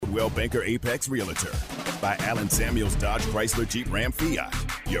Coldwell Banker Apex Realtor. By Allen Samuels Dodge Chrysler Jeep Ram Fiat,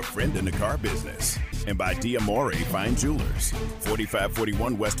 your friend in the car business. And by Diamore Fine Jewelers,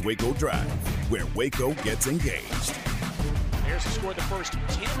 4541 West Waco Drive, where Waco gets engaged. Bears have scored the first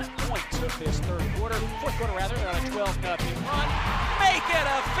 10 points of this third quarter. Fourth quarter, rather, on a 12-0 run. Make it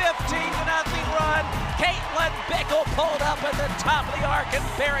a 15-0 run. Caitlin Bickle pulled up at the top of the arc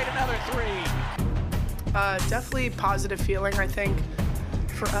and buried another three. Definitely positive feeling, I think.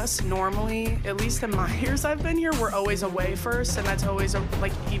 For us, normally, at least in my years I've been here, we're always away first, and that's always a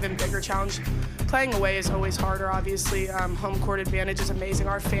even bigger challenge. Playing away is always harder, obviously. Home court advantage is amazing.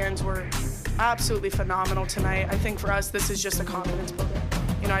 Our fans were absolutely phenomenal tonight. I think for us, this is just a confidence builder.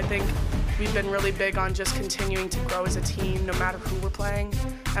 You know, I think we've been really big on just continuing to grow as a team, no matter who we're playing,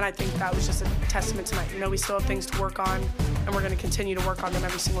 and I think that was just a testament tonight. You know, we still have things to work on, and we're going to continue to work on them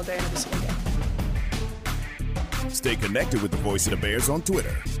every single day and every single game. Stay connected with the Voice of the Bears on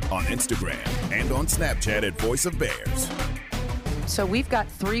Twitter, on Instagram, and on Snapchat at Voice of Bears. So we've got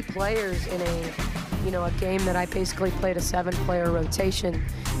 3 players in a game that I basically played a 7-player rotation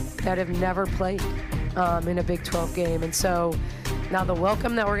that have never played in a Big 12 game. And so now the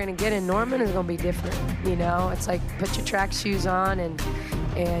welcome that we're going to get in Norman is going to be different. You know, it's like put your track shoes on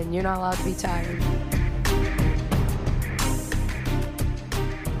and you're not allowed to be tired.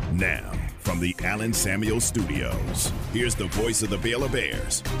 Now, from the Allen Samuels Studios, here's the voice of the Baylor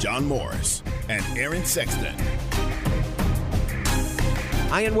Bears, John Morris and Aaron Sexton.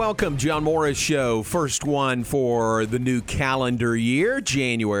 Hi and welcome, John Morris Show. First one for the new calendar year,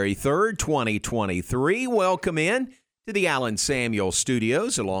 January 3rd, 2023. Welcome in to the Allen Samuels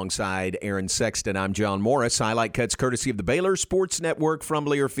Studios alongside Aaron Sexton. I'm John Morris. Highlight cuts courtesy of the Baylor Sports Network from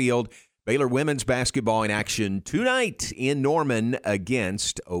Learfield. Baylor women's basketball in action tonight in Norman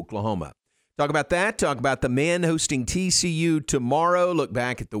against Oklahoma. Talk about that. Talk about the men hosting TCU tomorrow. Look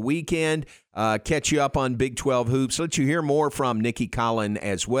back at the weekend. Catch you up on Big 12 hoops. Let you hear more from Nikki Collin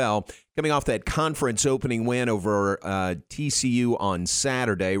as well. Coming off that conference opening win over TCU on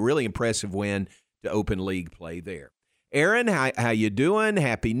Saturday. Really impressive win to open league play there. Aaron, how you doing?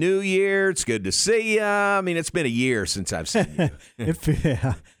 Happy New Year. It's good to see you. I mean, it's been a year since I've seen you. It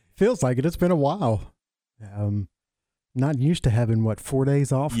feels like it. It's been a while. Not used to having, 4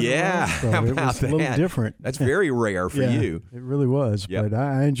 days off? Yeah, so it was a little different. That's very rare for you. It really was. Yep. But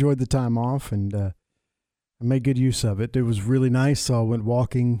I enjoyed the time off, and I made good use of it. It was really nice. So I went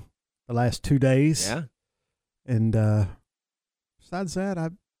walking the last 2 days. Yeah. And besides that,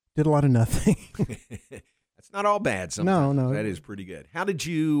 I did a lot of nothing. That's not all bad sometimes. No. That is pretty good. How did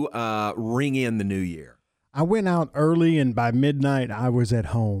you ring in the new year? I went out early, and by midnight, I was at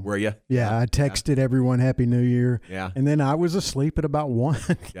home. Were you? Yeah, I texted everyone Happy New Year. Yeah. And then I was asleep at about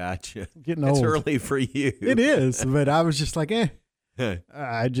 1. Gotcha. Getting It's old. early for you. It is, but I was just like,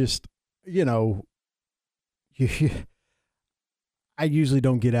 I just, I usually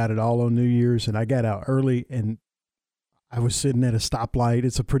don't get out at all on New Year's, and I got out early, and I was sitting at a stoplight.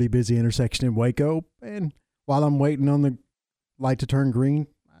 It's a pretty busy intersection in Waco, and while I'm waiting on the light to turn green,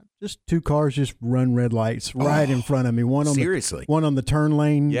 just 2 cars just run red lights right in front of me. One on the turn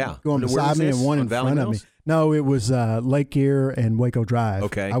lane going beside me, and one in front of me. No, it was Lake Erie and Waco Drive.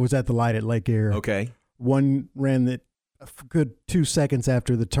 Okay. I was at the light at Lake Erie. Okay. One ran a good 2 seconds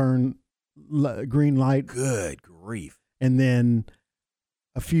after the turn green light. Good grief. And then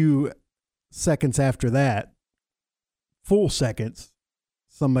a few seconds after that, full seconds,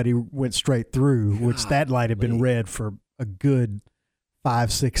 somebody went straight through, which that light had been red for a good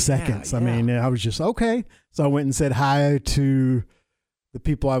 5-6 seconds. Yeah. I mean, I was just, okay. So I went and said hi to the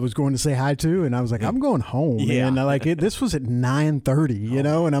people I was going to say hi to, and I was like, I'm going home. Yeah. And this was at 9:30,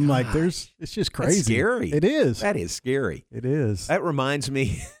 and I'm like, it's just crazy. That's scary. It is. That is scary. It is. That reminds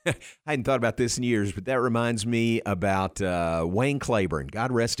me, I hadn't thought about this in years, but that reminds me about Wayne Claiborne.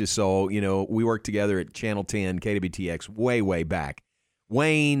 God rest his soul. We worked together at Channel 10, KWTX, way, way back.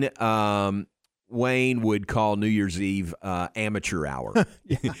 Wayne would call New Year's Eve amateur hour. And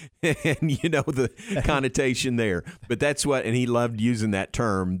the connotation there. But that's and he loved using that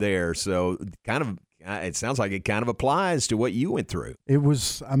term there. So it sounds like it kind of applies to what you went through. It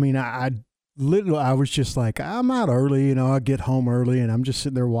was, I was just like, I'm out early, I get home early, and I'm just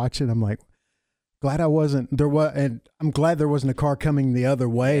sitting there watching. I'm like, glad I wasn't there. And I'm glad there wasn't a car coming the other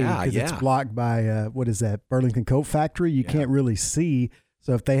way because it's blocked by, Burlington Coat Factory. You can't really see.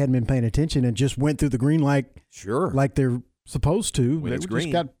 So if they hadn't been paying attention and just went through the green light, like they're supposed to, they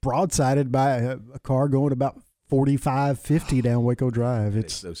just got broadsided by a car going about 45, 50 down Waco Drive.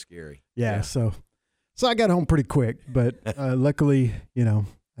 It's so scary. Yeah. So I got home pretty quick, but luckily,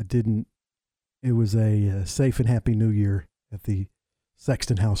 I didn't. It was a safe and happy New Year at the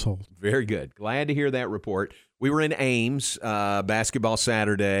Sexton household. Very good. Glad to hear that report. We were in Ames, basketball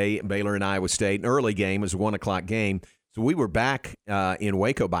Saturday, Baylor and Iowa State. An early game. It was a 1 o'clock game. So we were back in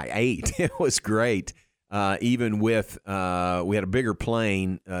Waco by 8. It was great. Even with we had a bigger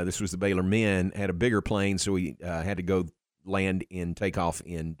plane. This was the Baylor men, had a bigger plane, so we had to go take off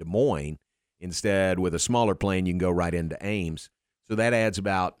in Des Moines. Instead, with a smaller plane, you can go right into Ames. So that adds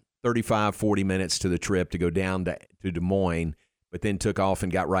about 35, 40 minutes to the trip to go down to Des Moines, but then took off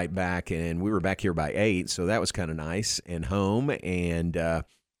and got right back, and we were back here by 8, so that was kind of nice, and home. And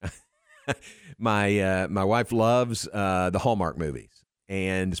my wife loves the Hallmark movies,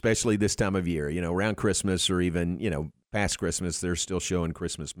 and especially this time of year, around Christmas or even, past Christmas, they're still showing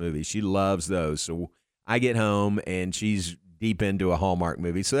Christmas movies. She loves those. So I get home, and she's deep into a Hallmark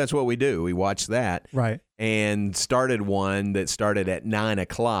movie. So that's what we do. We watch that. Right. And started one that started at 9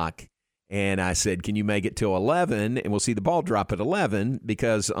 o'clock. And I said, can you make it till 11? And we'll see the ball drop at 11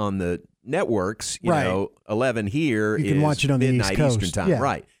 because on the networks, you know, 11 here you can is watch it on midnight the East Coast. Eastern time. Yeah.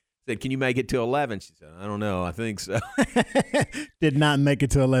 Right. Said, can you make it till 11? She said, I don't know. I think so. Did not make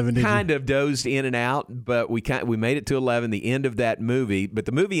it to 11, did Kind of dozed in and out, but we made it to 11, the end of that movie. But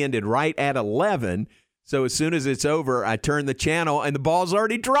the movie ended right at 11. So as soon as it's over, I turn the channel, and the ball's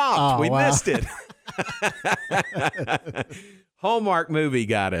already dropped. Oh, we wow. missed it. Hallmark movie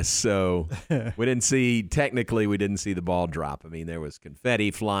got us, so we didn't see the ball drop. I mean, there was confetti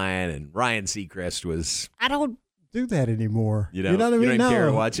flying, and Ryan Seacrest was... I don't do that anymore. You know what I mean? you don't even care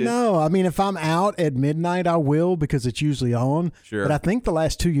to watch it? No, I mean, if I'm out at midnight, I will because it's usually on. Sure. But I think the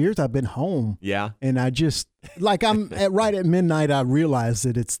last 2 years I've been home. Yeah. And I just, like right at midnight, I realize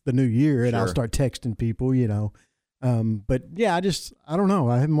that it's the new year, and I'll Sure. start texting people, But, yeah, I don't know.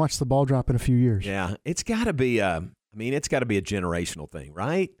 I haven't watched the ball drop in a few years. Yeah, it's got to be a generational thing,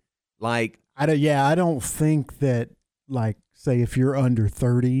 right? Like, I don't think that, like, say if you're under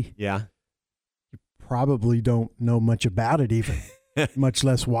 30, yeah, probably don't know much about it even, much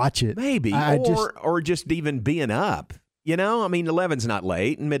less watch it. maybe, or just even being up. I mean, 11's not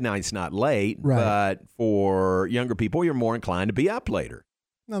late and midnight's not late, Right. but for younger people, you're more inclined to be up later,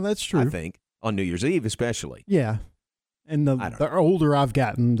 No, that's true. I think, on New Year's Eve especially. Yeah. And I don't the older I've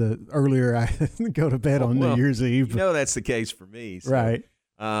gotten, the earlier I go to bed on Well, New Year's Eve. That's the case for me. So. Right.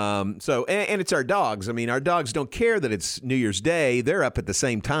 So it's our dogs. I mean, our dogs don't care that it's New Year's Day. They're up at the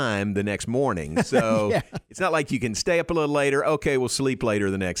same time the next morning. So Yeah. It's not like you can stay up a little later. Okay, we'll sleep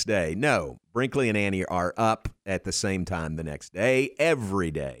later the next day. No, Brinkley and Annie are up at the same time the next day, every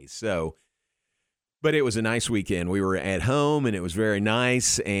day. So, but it was a nice weekend. We were at home, and it was very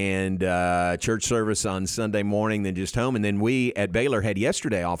nice, and church service on Sunday morning, then just home. And then we at Baylor had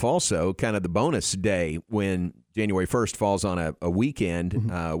yesterday off also, kind of the bonus day when January 1st falls on a weekend.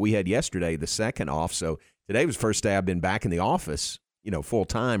 Mm-hmm. We had yesterday the second off. So today was the first day I've been back in the office, full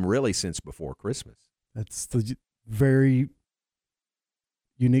time really since before Christmas. That's the very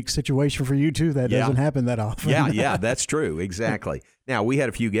unique situation for you, too. That Yeah. doesn't happen that often. Yeah, that's true. Exactly. Now, we had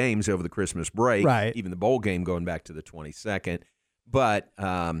a few games over the Christmas break, Right. even the bowl game going back to the 22nd, but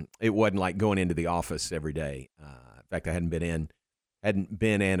it wasn't like going into the office every day. In fact, I hadn't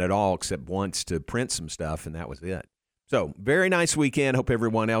been in at all except once to print some stuff, and that was it. So, very nice weekend. Hope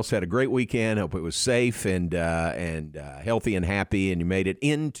everyone else had a great weekend. Hope it was safe and healthy and happy, and you made it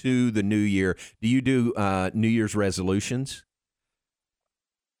into the new year. Do you do New Year's resolutions?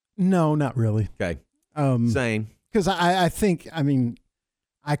 No, not really. Okay. Same. Same. Because I think,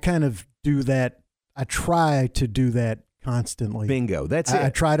 I kind of do that. I try to do that constantly. Bingo. That's it. I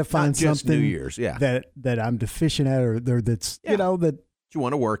try to find Not just something New Year's, yeah. that I'm deficient at, or that's Yeah. that You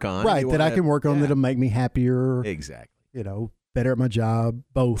want to work on. right You that I wanna- can work on yeah. that'll make me happier. Exactly. Better at my job.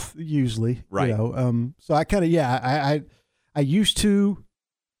 Both usually. Right. So I kind of I used to,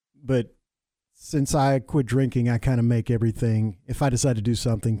 but since I quit drinking, I kind of make everything. If I decide to do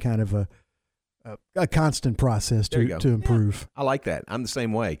something, kind of a constant process There you go. to improve. I like that. I'm the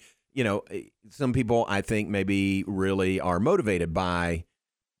same way. Some people I think maybe really are motivated by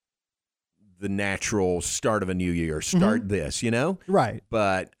the natural start of a new year. Start this, Right.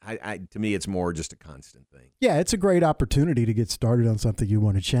 But to me, it's more just a constant thing. Yeah, it's a great opportunity to get started on something you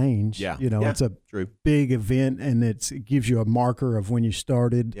want to change. Yeah. Yeah, it's a True. big event, and it gives you a marker of when you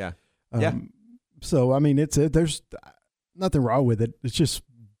started. Yeah. So there's nothing wrong with it. It's just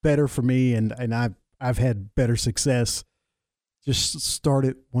better for me, and I've had better success. Just start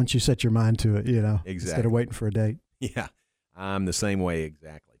it once you set your mind to it. Instead Exactly. of waiting for a date. Yeah. I'm the same way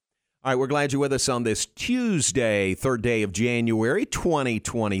exactly. All right, we're glad you're with us on this Tuesday, 3rd day of January,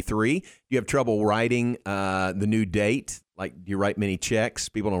 2023. Do you have trouble writing the new date? Like, do you write many checks?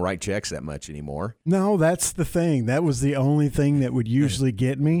 People don't write checks that much anymore. No, that's the thing. That was the only thing that would usually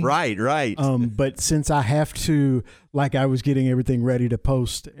get me. Right. But since I have to, like I was getting everything ready to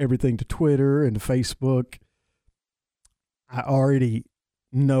post everything to Twitter and to Facebook, I already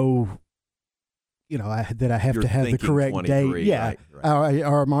know, that I have You're to have the correct date. Yeah. Right.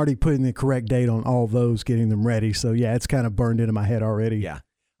 I'm already putting the correct date on all those, getting them ready. So, yeah, it's kind of burned into my head already. Yeah.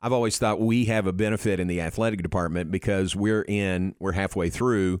 I've always thought we have a benefit in the athletic department because we're halfway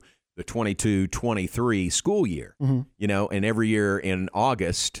through the 22-23 school year, and every year in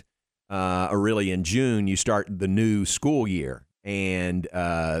August, or really in June, you start the new school year. And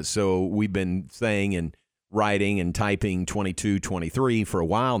so we've been saying and writing and typing 22-23 for a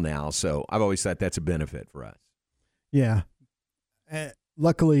while now. So I've always thought that's a benefit for us. Yeah.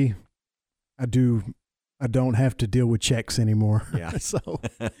 Luckily, I don't have to deal with checks anymore. Yeah. So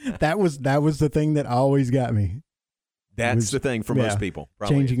that was the thing that always got me. That's the thing for most people.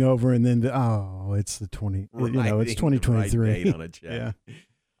 Probably. Changing over and then it's the 20. It's 2023. Right date on a check. Yeah.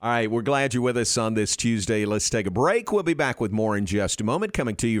 All right, we're glad you're with us on this Tuesday. Let's take a break. We'll be back with more in just a moment.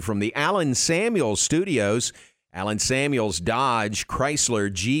 Coming to you from the Allen Samuels Studios. Allen Samuels, Dodge,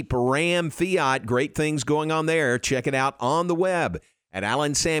 Chrysler, Jeep, Ram, Fiat. Great things going on there. Check it out on the web at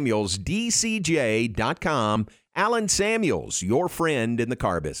AllenSamuelsDCJ.com. Allen Samuels, your friend in the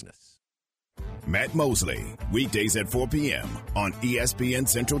car business. Matt Mosley, weekdays at 4 p.m. on ESPN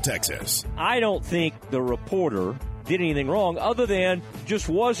Central Texas. I don't think the reporter did anything wrong other than just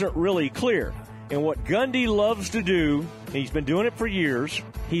wasn't really clear. And what Gundy loves to do, and he's been doing it for years,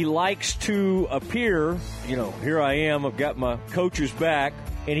 he likes to appear, here I am, I've got my coach's back,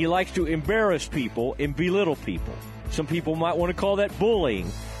 and he likes to embarrass people and belittle people. Some people might want to call that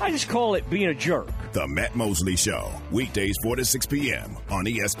bullying. I just call it being a jerk. The Matt Mosley Show, weekdays 4 to 6 p.m. on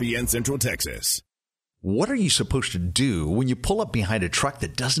ESPN Central Texas. What are you supposed to do when you pull up behind a truck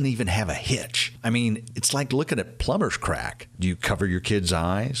that doesn't even have a hitch? I mean, it's like looking at plumber's crack. Do you cover your kids'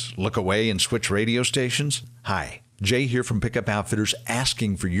 eyes, look away, and switch radio stations? Hi, Jay here from Pickup Outfitters,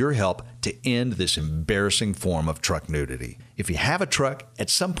 asking for your help to end this embarrassing form of truck nudity. If you have a truck,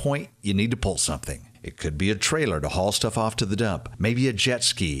 at some point you need to pull something. It could be a trailer to haul stuff off to the dump, maybe a jet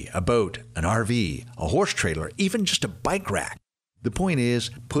ski, a boat, an RV, a horse trailer, even just a bike rack. The point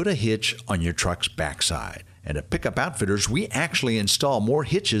is, put a hitch on your truck's backside. And at Pickup Outfitters, we actually install more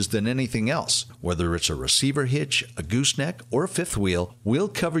hitches than anything else. Whether it's a receiver hitch, a gooseneck, or a fifth wheel, we'll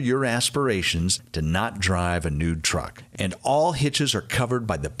cover your aspirations to not drive a nude truck. And all hitches are covered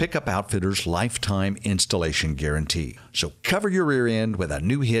by the Pickup Outfitters lifetime installation guarantee. So cover your rear end with a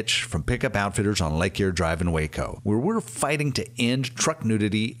new hitch from Pickup Outfitters on Lake Air Drive in Waco, where we're fighting to end truck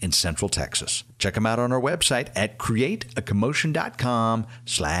nudity in Central Texas. Check them out on our website at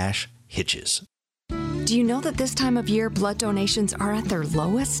createacommotion.com/hitches. Do you know that this time of year blood donations are at their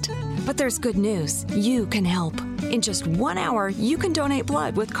lowest? But there's good news. You can help. In just 1 hour, you can donate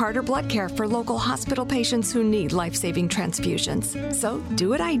blood with Carter Blood Care for local hospital patients who need life-saving transfusions. So do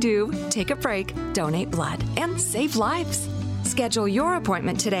what I do. Take a break, donate blood, and save lives. Schedule your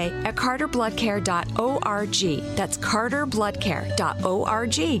appointment today at carterbloodcare.org. That's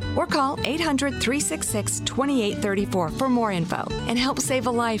carterbloodcare.org. Or call 800-366-2834 for more info and help save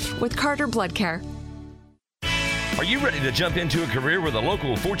a life with Carter Blood Care. Are you ready to jump into a career with a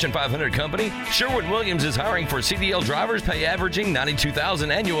local Fortune 500 company? Sherwin-Williams is hiring for CDL drivers, pay averaging $92,000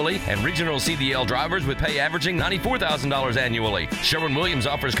 annually, and regional CDL drivers with pay averaging $94,000 annually. Sherwin-Williams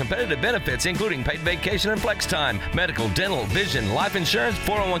offers competitive benefits, including paid vacation and flex time, medical, dental, vision, life insurance,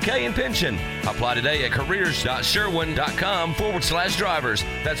 401k, and pension. Apply today at careers.sherwin.com/drivers.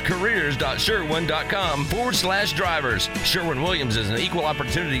 That's careers.sherwin.com/drivers. Sherwin-Williams is an equal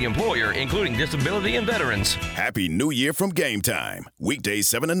opportunity employer, including disability and veterans. Happy New Year from Game Time. Weekdays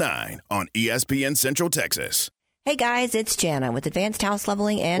 7 to 9 on ESPN Central Texas. Hey guys, it's Jana with Advanced House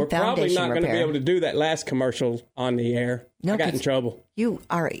Leveling and Foundation Repair. We're probably not going to be able to do that last commercial on the air. No, I got in trouble. You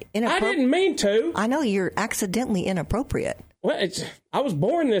are inappropriate. I didn't mean to. I know you're accidentally inappropriate. Well, I was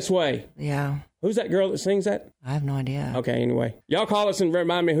born this way. Yeah. Who's that girl that sings that? I have no idea. Okay, anyway. Y'all call us and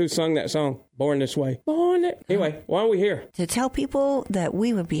remind me who sung that song, Born This Way. Anyway, why are we here? To tell people that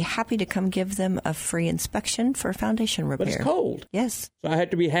we would be happy to come give them a free inspection for foundation repair. But it's cold. Yes. So I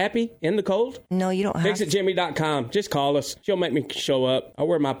have to be happy in the cold? No, you don't have to. FixItJimmy.com. Just call us. She'll make me show up. I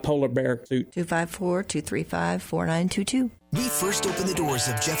wear my polar bear suit. 254-235-4922. We first opened the doors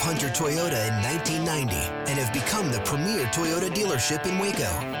of Jeff Hunter Toyota in 1990 and have become the premier Toyota dealership in Waco.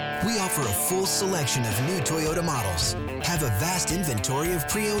 We offer a full selection of new Toyota models, have a vast inventory of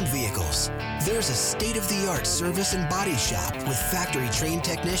pre-owned vehicles. There's a state-of-the-art service and body shop with factory-trained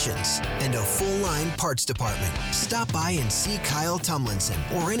technicians and a full-line parts department. Stop by and see Kyle Tomlinson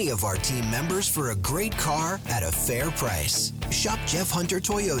or any of our team members for a great car at a fair price. Shop Jeff Hunter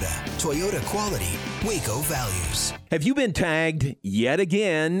Toyota. Toyota quality, Waco values. Have you been tagged yet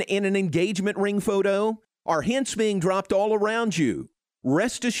again in an engagement ring photo? Are hints being dropped all around you?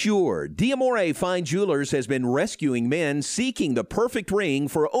 Rest assured, Diamore Fine Jewelers has been rescuing men seeking the perfect ring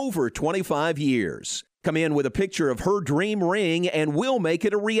for over 25 years. Come in with a picture of her dream ring and we'll make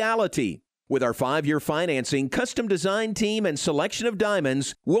it a reality. With our 5-year financing, custom design team, and selection of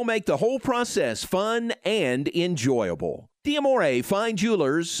diamonds, we'll make the whole process fun and enjoyable. Diamore Fine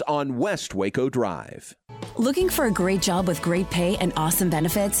Jewelers on West Waco Drive. Looking for a great job with great pay and awesome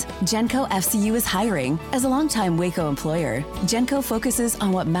benefits? Genco FCU is hiring. As a longtime Waco employer, Genco focuses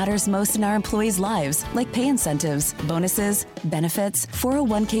on what matters most in our employees' lives, like pay incentives, bonuses, benefits,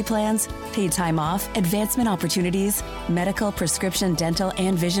 401k plans, paid time off, advancement opportunities, medical, prescription, dental,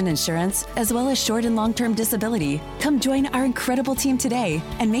 and vision insurance, as well as short and long-term disability. Come join our incredible team today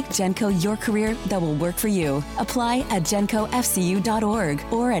and make Genco your career that will work for you. Apply at GencoFCU.org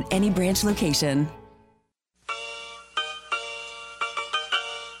or at any branch location.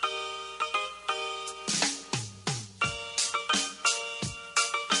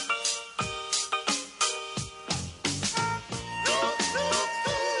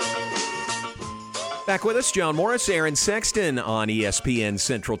 Back with us, John Morris, Aaron Sexton on ESPN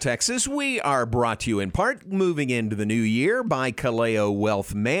Central Texas. We are brought to you in part, moving into the new year, by Kaleo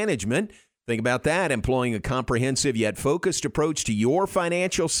Wealth Management. Think about that, employing a comprehensive yet focused approach to your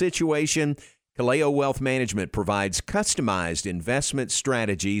financial situation. Kaleo Wealth Management provides customized investment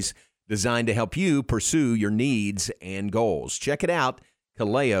strategies designed to help you pursue your needs and goals. Check it out,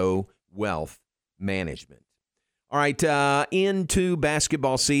 Kaleo Wealth Management. All right, into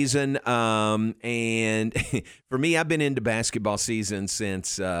basketball season, and for me, I've been into basketball season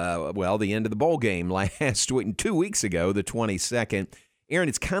since, the end of the bowl game last week, 2 weeks ago, the 22nd. Aaron,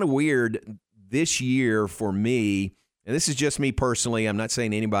 it's kind of weird this year for me, and this is just me personally. I'm not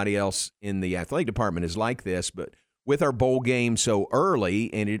saying anybody else in the athletic department is like this, but with our bowl game so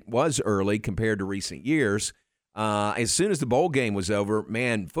early, and it was early compared to recent years, as soon as the bowl game was over,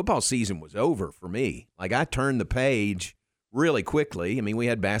 man, football season was over for me. Like, I turned the page really quickly. I mean, we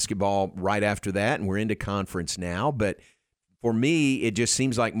had basketball right after that, and we're into conference now. But for me, it just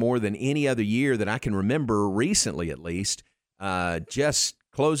seems like more than any other year that I can remember recently, at least, just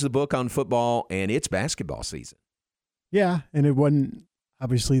close the book on football, and it's basketball season. Yeah, and it wasn't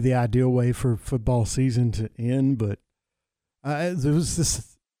obviously the ideal way for football season to end, but there was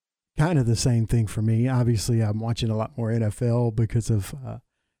this kind of the same thing for me. Obviously, I'm watching a lot more NFL because of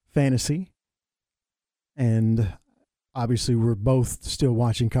fantasy. And obviously, we're both still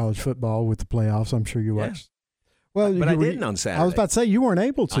watching college football with the playoffs. I'm sure you watched. Well, but I didn't on Saturday. I was about to say you weren't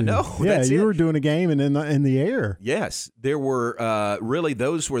able to. I know. Yeah, you were doing a game and in the air. Yes, there were really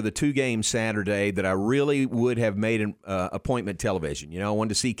those were the two games Saturday that I really would have made an appointment television. You know, I wanted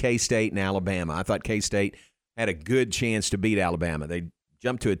to see K-State and Alabama. I thought K-State had a good chance to beat Alabama. They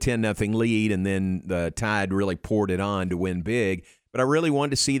jumped to a 10-0 lead, and then the Tide really poured it on to win big. But I really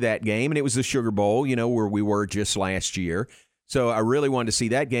wanted to see that game, and it was the Sugar Bowl, you know, where we were just last year. So I really wanted to see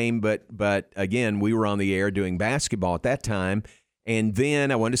that game, but again, we were on the air doing basketball at that time. And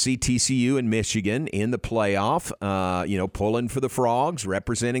then I wanted to see TCU and Michigan in the playoff, pulling for the Frogs,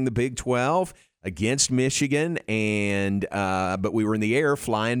 representing the Big 12 against Michigan. And but we were in the air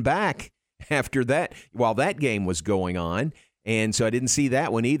flying back after that while that game was going on. And so I didn't see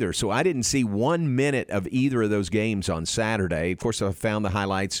that one either. So I didn't see 1 minute of either of those games on Saturday. Of course, I found the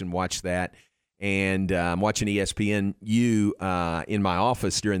highlights and watched that. And I'm watching ESPNU in my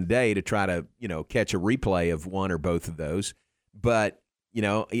office during the day to try to, catch a replay of one or both of those. But,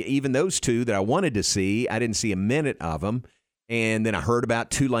 even those two that I wanted to see, I didn't see a minute of them. And then I heard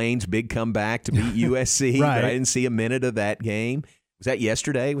about Tulane's big comeback to beat USC, right. But I didn't see a minute of that game. Was that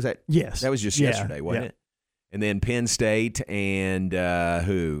yesterday? Yes. That was just yesterday, wasn't it? And then Penn State and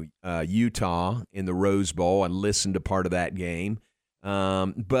Utah in the Rose Bowl. I listened to part of that game.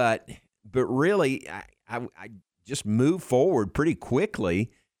 But really, I just moved forward pretty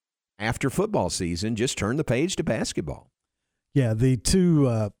quickly after football season, just turned the page to basketball. Yeah, the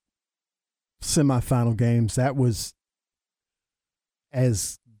two semifinal games, that was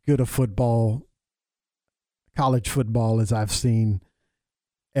as good a college football as I've seen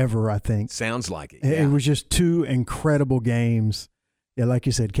ever, I think. Sounds like it. Yeah. It was just two incredible games. Yeah, like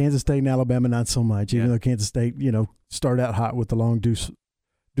you said, Kansas State and Alabama, not so much, even though Kansas State, started out hot with the long Deuce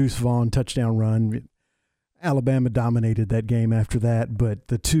Vaughn touchdown run. Alabama dominated that game after that, but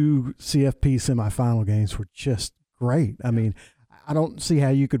the two CFP semifinal games were just great. I mean, I don't see how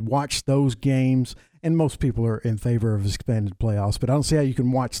you could watch those games, and most people are in favor of expanded playoffs, but I don't see how you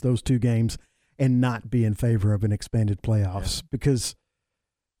can watch those two games and not be in favor of an expanded playoffs because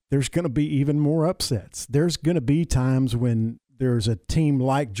there's going to be even more upsets. There's going to be times when there's a team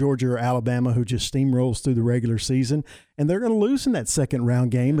like Georgia or Alabama who just steamrolls through the regular season, and they're going to lose in that second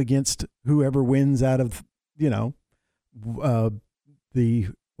round game against whoever wins out of, what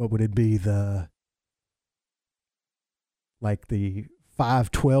would it be, the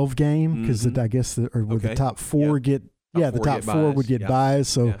 5-12 game? Because I guess the top four get – the top four would get buys.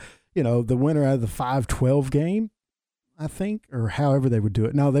 So, the winner out of the 5-12 game, I think, or however they would do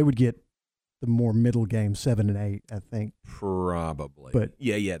it. No, they would get the more middle game, 7 and 8, I think. Probably. But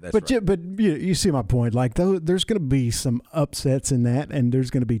that's right. But you see my point. Like, there's going to be some upsets in that, and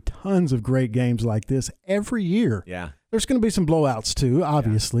there's going to be tons of great games like this every year. Yeah. There's going to be some blowouts too.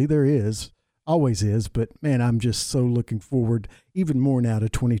 Obviously, there is. Always is. But, man, I'm just so looking forward even more now to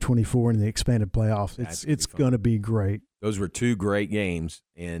 2024 and the expanded playoffs. It's going to be great. Those were two great games,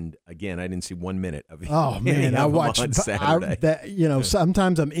 and again, I didn't see 1 minute of it. Oh man, I watched on Saturday.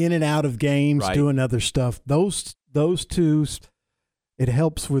 Sometimes I'm in and out of games doing other stuff. Those two, it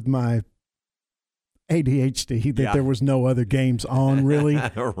helps with my ADHD that there was no other games on really.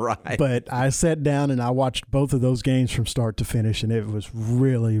 Right. But I sat down and I watched both of those games from start to finish, and it was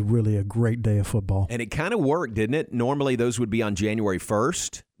really, really a great day of football. And it kind of worked, didn't it? Normally those would be on January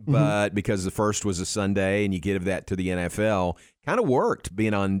 1st. But because the first was a Sunday and you give that to the NFL, kind of worked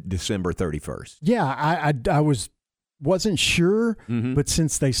being on December 31st. Yeah, I wasn't sure, but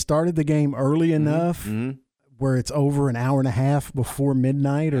since they started the game early enough where it's over an hour and a half before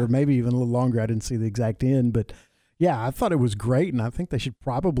midnight or maybe even a little longer, I didn't see the exact end. But, yeah, I thought it was great, and I think they should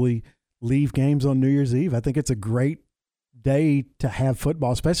probably leave games on New Year's Eve. I think it's a great day to have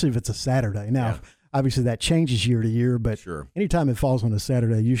football, especially if it's a Saturday. Now, obviously, that changes year to year, but anytime it falls on a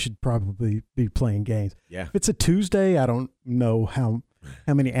Saturday, you should probably be playing games. Yeah. If it's a Tuesday, I don't know how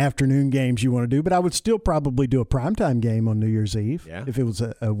many afternoon games you want to do, but I would still probably do a primetime game on New Year's Eve if it was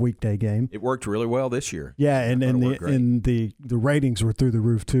a weekday game. It worked really well this year. Yeah, and the ratings were through the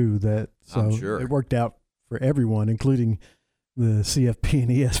roof too. So it worked out for everyone, including the CFP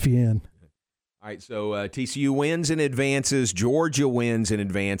and ESPN. All right, so TCU wins and advances. Georgia wins and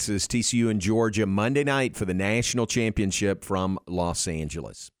advances. TCU and Georgia Monday night for the national championship from Los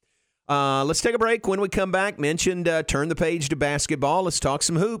Angeles. Let's take a break. When we come back, mentioned turn the page to basketball. Let's talk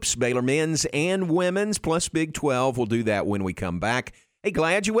some hoops. Baylor men's and women's plus Big 12. We'll do that when we come back. Hey,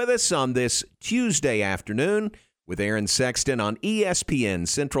 glad you're with us on this Tuesday afternoon with Aaron Sexton on ESPN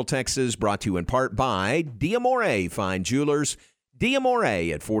Central Texas, brought to you in part by D'Amore Fine Jewelers.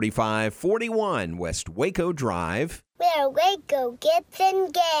 D'Amore at 4541 West Waco Drive. Where Waco gets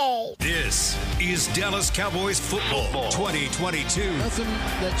engaged. This is Dallas Cowboys football 2022. Nothing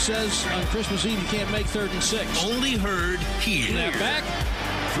that says on Christmas Eve you can't make 3rd and 6. Only heard here. Snap back,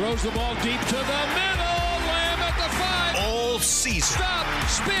 throws the ball deep to the middle. Lamb at the 5. All season. Stop,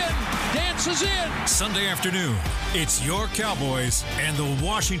 spin, dances in. Sunday afternoon, it's your Cowboys and the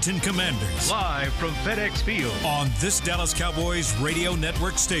Washington Commanders. Live from FedEx Field. On this Dallas Cowboys radio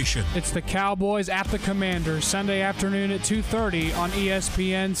network station. It's the Cowboys at the Commanders, Sunday afternoon at 2:30 on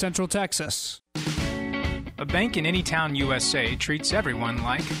ESPN Central Texas. A bank in any town USA treats everyone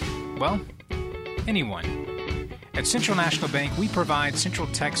like, well, anyone. At Central National Bank, we provide Central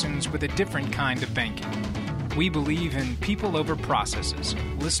Texans with a different kind of banking. We believe in people over processes,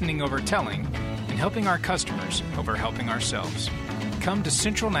 listening over telling, and helping our customers over helping ourselves. Come to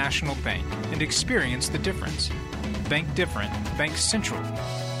Central National Bank and experience the difference. Bank different. Bank Central.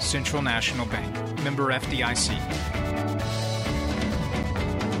 Central National Bank. Member FDIC.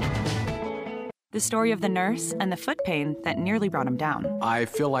 The story of the nurse and the foot pain that nearly brought him down. I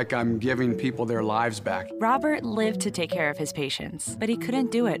feel like I'm giving people their lives back. Robert lived to take care of his patients, but he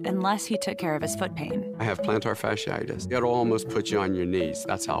couldn't do it unless he took care of his foot pain. I have plantar fasciitis. It'll almost put you on your knees.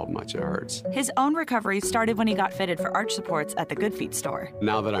 That's how much it hurts. His own recovery started when he got fitted for arch supports at the Good Feet store.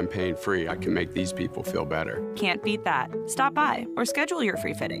 Now that I'm pain free, I can make these people feel better. Can't beat that. Stop by or schedule your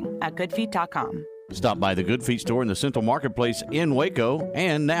free fitting at goodfeet.com. Stop by the Good Feet store in the Central Marketplace in Waco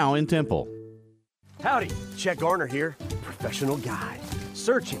and now in Temple. Howdy, Chet Garner here, professional guide,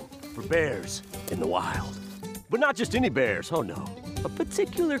 searching for bears in the wild. But not just any bears, oh no, a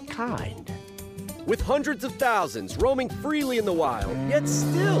particular kind. with hundreds of thousands roaming freely in the wild, yet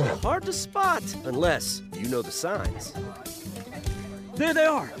still hard to spot unless you know the signs. There they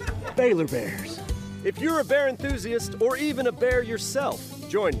are, Baylor Bears. If you're a bear enthusiast or even a bear yourself,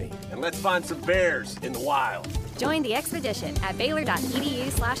 join me and let's find some bears in the wild. Join the expedition at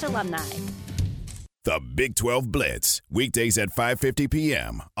baylor.edu/alumni. The Big 12 Blitz, weekdays at 5:50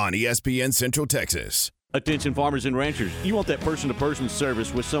 p.m. on ESPN Central Texas. Attention farmers and ranchers, you want that person-to-person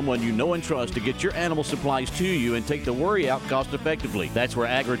service with someone you know and trust to get your animal supplies to you and take the worry out cost-effectively. That's where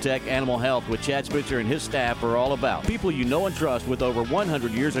Agritech Animal Health with Chad Spitzer and his staff are all about. People you know and trust with over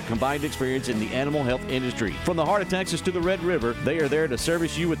 100 years of combined experience in the animal health industry. From the heart of Texas to the Red River, they are there to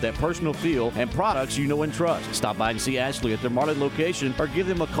service you with that personal feel and products you know and trust. Stop by and see Ashley at their Marlin location or give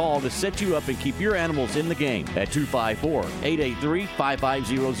them a call to set you up and keep your animals in the game at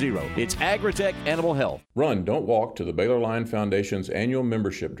 254-883-5500. It's Agritech Animal Health. Run, don't walk to the Baylor Line Foundation's annual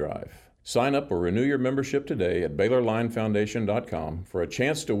membership drive. Sign up or renew your membership today at BaylorLineFoundation.com for a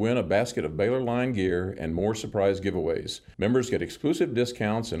chance to win a basket of Baylor Line gear and more surprise giveaways. Members get exclusive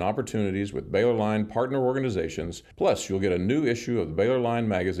discounts and opportunities with Baylor Line partner organizations. Plus, you'll get a new issue of the Baylor Line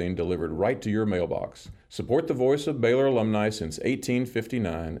magazine delivered right to your mailbox. Support the voice of Baylor alumni since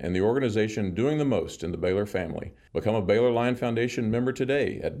 1859 and the organization doing the most in the Baylor family. Become a Baylor Line Foundation member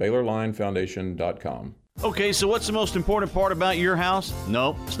today at BaylorLineFoundation.com. Okay, so what's the most important part about your house?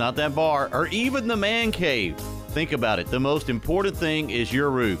 Nope, it's not that bar or even the man cave. Think about it. The most important thing is your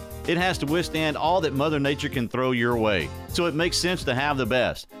roof. It has to withstand all that Mother Nature can throw your way. So it makes sense to have the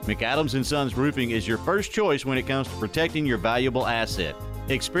best. McAdams & Sons Roofing is your first choice when it comes to protecting your valuable asset.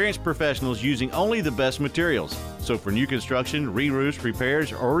 Experienced professionals using only the best materials. So for new construction, re-roofs,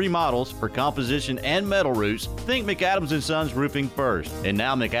 repairs, or remodels for composition and metal roofs, think McAdams & Sons Roofing first. And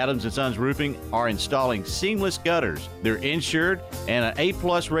now McAdams & Sons Roofing are installing seamless gutters. They're insured and an A+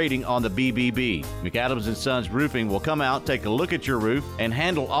 rating on the BBB. McAdams & Sons Roofing will come out, take a look at your roof, and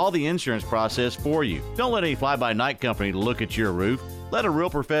handle all the insurance process for you. Don't let any fly-by-night company look at your roof. Let a real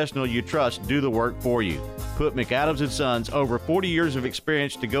professional you trust do the work for you. Put McAdams & Sons over 40 years of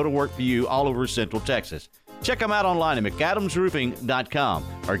experience to go to work for you all over Central Texas. Check them out online at McAdamsRoofing.com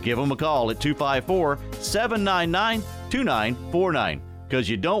or give them a call at 254-799-2949 because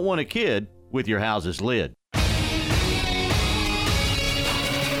you don't want a kid with your house's lid.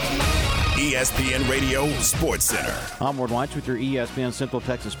 ESPN Radio Sports Center. I'm Ward Weitz with your ESPN Central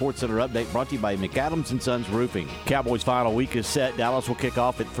Texas Sports Center update brought to you by McAdams & Sons Roofing. Cowboys' final week is set. Dallas will kick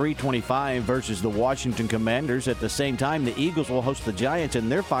off at 3:25 versus the Washington Commanders. At the same time, the Eagles will host the Giants in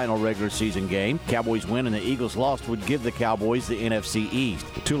their final regular season game. Cowboys win and the Eagles loss would give the Cowboys the NFC East.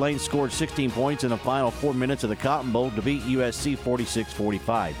 Tulane scored 16 points in the final 4 minutes of the Cotton Bowl to beat USC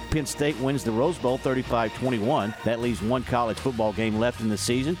 46-45. Penn State wins the Rose Bowl 35-21. That leaves one college football game left in the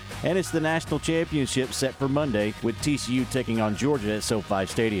season, and it's the National Championship set for Monday with TCU taking on Georgia at SoFi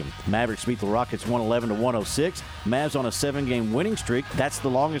Stadium. Mavericks beat the Rockets 111-106. Mavs on a 7-game winning streak. That's the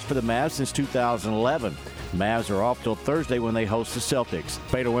longest for the Mavs since 2011. Mavs are off till Thursday when they host the Celtics.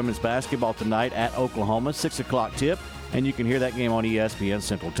 Baylor women's basketball tonight at Oklahoma, 6 o'clock tip, and you can hear that game on ESPN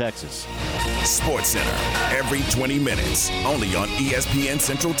Central Texas. Sports Center, every 20 minutes, only on ESPN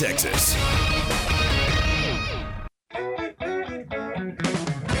Central Texas.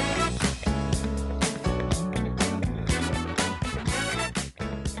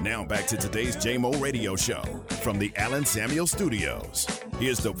 Now back to today's JMO Radio Show from the Allen Samuel Studios.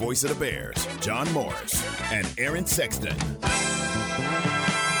 Here's the voice of the Bears, John Morris and Aaron Sexton.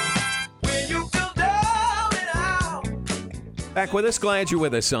 Back with us. Glad you're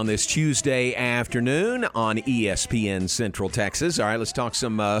with us on this Tuesday afternoon on ESPN Central Texas. All right, let's talk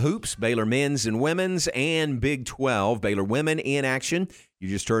some hoops. Baylor men's and women's and Big 12. Baylor women in action. You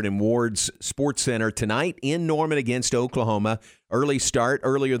just heard in Ward's Sports Center tonight in Norman against Oklahoma. Early start,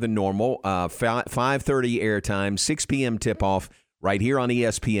 earlier than normal. 5:30 airtime, 6 p.m. tip-off right here on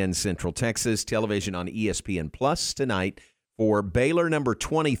ESPN Central Texas. Television on ESPN Plus tonight for Baylor, number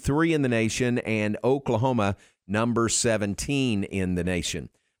 23 in the nation, and Oklahoma, number 17 in the nation.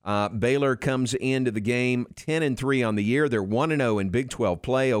 Baylor comes into the game 10-3 on the year. They're 1-0 in Big 12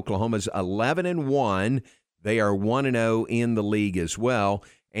 play. Oklahoma's 11-1. They are 1-0 in the league as well.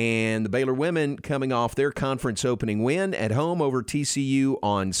 And the Baylor women coming off their conference opening win at home over TCU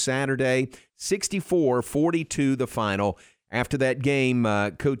on Saturday, 64-42 the final. After that game,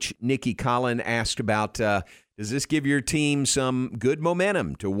 Coach Nikki Collin asked about, does this give your team some good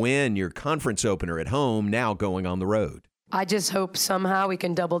momentum to win your conference opener at home now going on the road? I just hope somehow we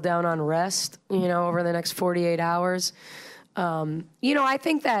can double down on rest, over the next 48 hours. I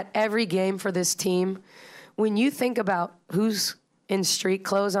think that every game for this team, when you think about who's in street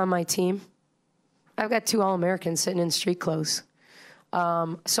clothes on my team, I've got 2 All-Americans sitting in street clothes.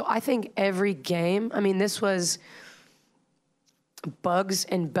 So I think every game, this was Bugs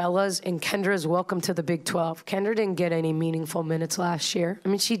and Bella's and Kendra's welcome to the Big 12. Kendra didn't get any meaningful minutes last year.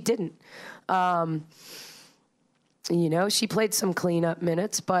 She didn't. She played some cleanup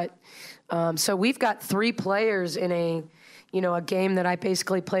minutes, but so we've got 3 players in a game that I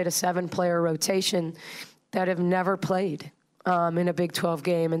basically played a 7-player rotation that have never played in a Big 12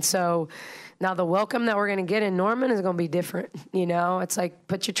 game. And so now the welcome that we're going to get in Norman is going to be different. It's like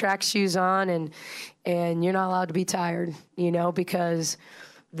put your track shoes on and you're not allowed to be tired, because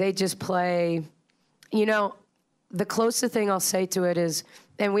they just play. The closest thing I'll say to it is,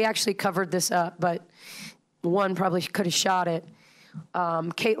 and we actually covered this up, but one probably could have shot it.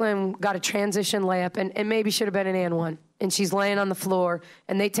 Caitlin got a transition layup and maybe should have been an and one. And she's laying on the floor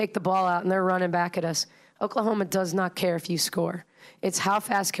and they take the ball out and they're running back at us. Oklahoma does not care if you score. It's how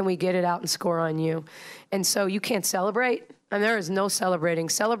fast can we get it out and score on you. And so you can't celebrate. And there is no celebrating.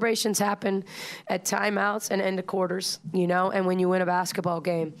 Celebrations happen at timeouts and end of quarters, and when you win a basketball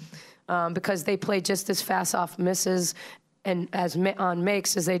game, because they play just as fast off misses and on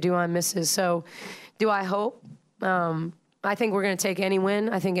makes as they do on misses. So do I hope? I think we're going to take any win.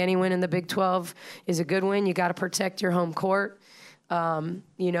 I think any win in the Big 12 is a good win. You got to protect your home court,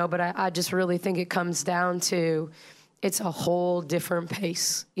 but I just really think it comes down to it's a whole different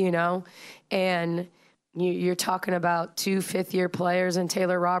pace, and you're talking about 2 fifth-year players and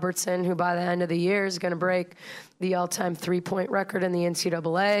Taylor Robertson, who by the end of the year is going to break the all-time 3-point record in the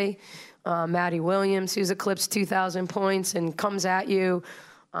NCAA. Maddie Williams, who's eclipsed 2,000 points and comes at you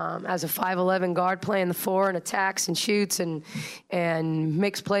as a 5'11" guard playing the 4 and attacks and shoots and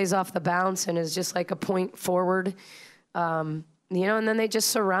makes plays off the bounce and is just like a point forward. And then they just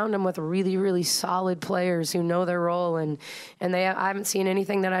surround them with really, really solid players who know their role. I haven't seen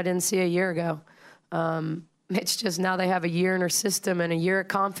anything that I didn't see a year ago. It's just now they have a year in their system and a year of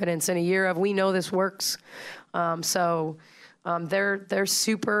confidence and a year of we know this works. So they're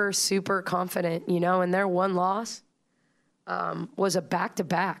super, super confident, and their one loss was a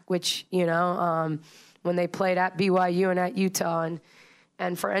back-to-back, which, when they played at BYU and at Utah.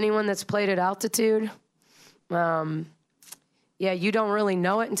 And for anyone that's played at altitude, you don't really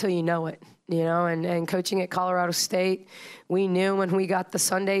know it until you know it, and coaching at Colorado State, we knew when we got the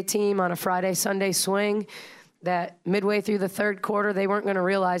Sunday team on a Friday-Sunday swing that midway through the third quarter, they weren't going to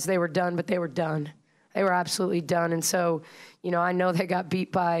realize they were done, but they were done. They were absolutely done. And so, I know they got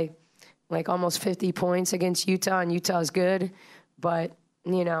beat by like almost 50 points against Utah, and Utah's good, but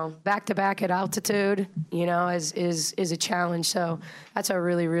back-to-back at altitude, is a challenge. So that's a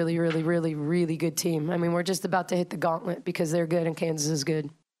really, really, really, really, really good team. We're just about to hit the gauntlet because they're good and Kansas is good.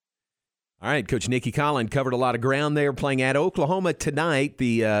 All right, Coach Nikki Collin covered a lot of ground there playing at Oklahoma tonight.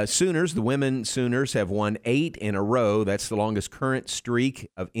 The Sooners, the women Sooners, have won 8 in a row. That's the longest current streak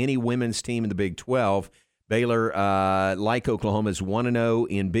of any women's team in the Big 12. Baylor, like Oklahoma, is 1-0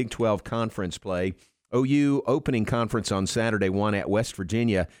 in Big 12 conference play. OU opening conference on Saturday, won at West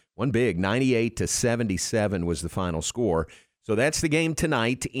Virginia. Won big, 98-77 was the final score. So that's the game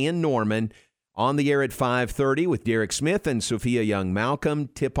tonight in Norman. On the air at 5:30 with Derek Smith and Sophia Young-Malcolm.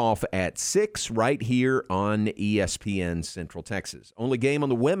 Tip-off at 6 right here on ESPN Central Texas. Only game on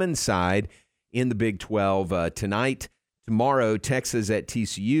the women's side in the Big 12 tonight. Tomorrow, Texas at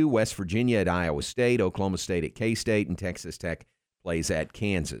TCU, West Virginia at Iowa State, Oklahoma State at K-State, and Texas Tech plays at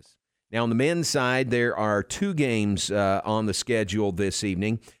Kansas. Now, on the men's side, there are 2 games on the schedule this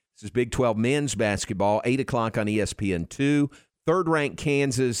evening. This is Big 12 men's basketball, 8 o'clock on ESPN2. Third-ranked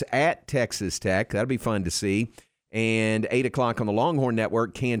Kansas at Texas Tech. That'll be fun to see. And 8 o'clock on the Longhorn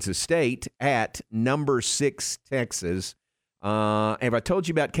Network, Kansas State at number 6 Texas. Have I told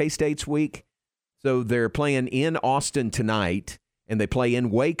you about K-State's week? So they're playing in Austin tonight, and they play in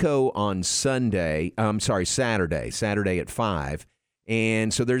Waco on Saturday at 5.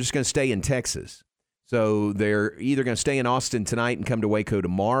 And so they're just going to stay in Texas. So they're either going to stay in Austin tonight and come to Waco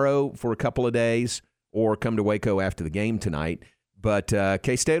tomorrow for a couple of days, or come to Waco after the game tonight. But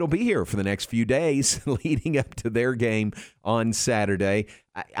K-State will be here for the next few days leading up to their game on Saturday.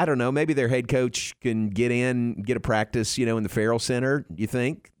 I don't know. Maybe their head coach can get a practice, in the Farrell Center. You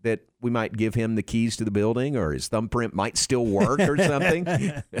think that we might give him the keys to the building, or his thumbprint might still work or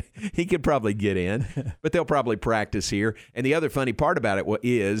something? He could probably get in, but they'll probably practice here. And the other funny part about it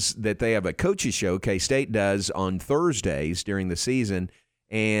is that they have a coaches show, K-State does, on Thursdays during the season.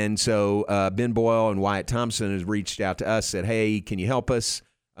 And so Ben Boyle and Wyatt Thompson has reached out to us, said, hey, can you help us?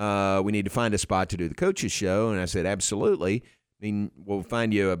 We need to find a spot to do the coaches show. And I said, absolutely. We'll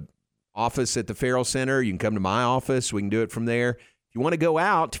find you an office at the Farrell Center. You can come to my office. We can do it from there. If you want to go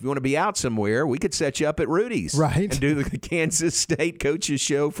out, if you want to be out somewhere, we could set you up at Rudy's. Right. And do the Kansas State coaches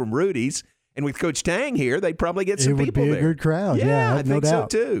show from Rudy's. And with Coach Tang here, they'd probably get some people there. It would be a good crowd. Yeah, I think so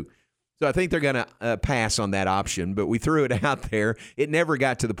too. So I think they're going to pass on that option, but we threw it out there. It never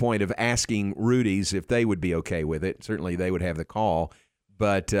got to the point of asking Rudy's if they would be okay with it. Certainly they would have the call,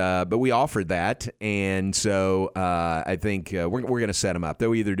 but we offered that, and so I think we're going to set them up.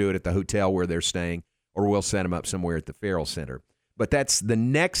 They'll either do it at the hotel where they're staying, or we'll set them up somewhere at the Farrell Center. But that's the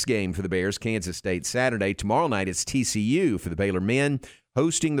next game for the Bears, Kansas State Saturday. Tomorrow night it's TCU for the Baylor men,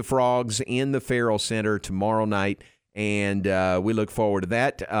 hosting the Frogs in the Farrell Center tomorrow night. And we look forward to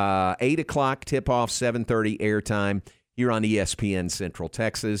that. 8 o'clock tip-off, 7:30 airtime here on ESPN Central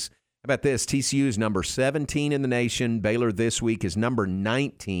Texas. How about this? TCU is number 17 in the nation. Baylor this week is number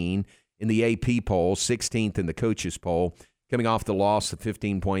 19 in the AP poll, 16th in the coaches poll, coming off the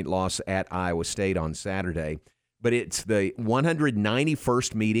 15-point loss at Iowa State on Saturday. But it's the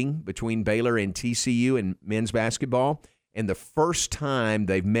 191st meeting between Baylor and TCU in men's basketball, and the first time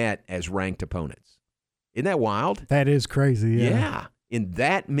they've met as ranked opponents. Isn't that wild? That is crazy, yeah. Yeah, in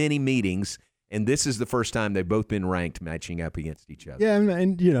that many meetings, and this is the first time they've both been ranked matching up against each other. Yeah,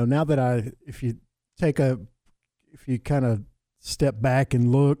 and now that if you kind of step back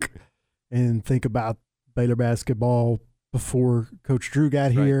and look and think about Baylor basketball before Coach Drew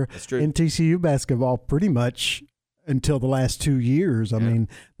got here, that's true. And TCU basketball pretty much until the last 2 years. I mean,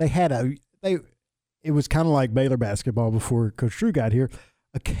 it was kind of like Baylor basketball before Coach Drew got here.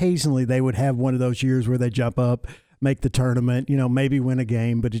 Occasionally they would have one of those years where they jump up, make the tournament, maybe win a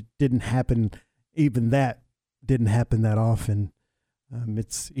game, but it didn't happen. Even that didn't happen that often.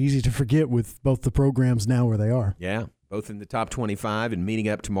 It's easy to forget with both the programs now where they are. Yeah, both in the top 25 and meeting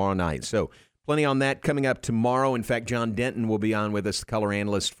up tomorrow night. So plenty on that coming up tomorrow. In fact, John Denton will be on with us, the color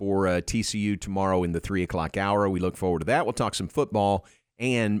analyst for TCU tomorrow in the 3 o'clock hour. We look forward to that. We'll talk some football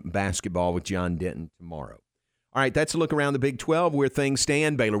and basketball with John Denton tomorrow. All right, that's a look around the Big 12 where things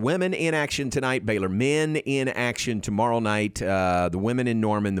stand. Baylor women in action tonight. Baylor men in action tomorrow night. The women in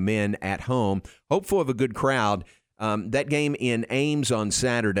Norman, the men at home. Hopeful of a good crowd. That game in Ames on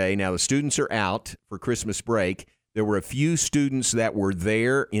Saturday. Now, the students are out for Christmas break. There were a few students that were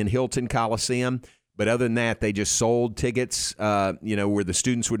there in Hilton Coliseum, but other than that, they just sold tickets, where the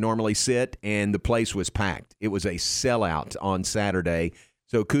students would normally sit, and the place was packed. It was a sellout on Saturday.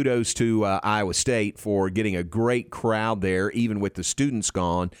 So kudos to Iowa State for getting a great crowd there, even with the students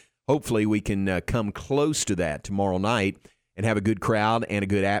gone. Hopefully we can come close to that tomorrow night and have a good crowd and a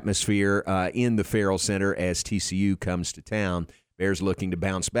good atmosphere in the Farrell Center as TCU comes to town. Bears looking to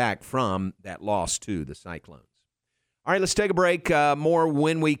bounce back from that loss to the Cyclones. All right, let's take a break. More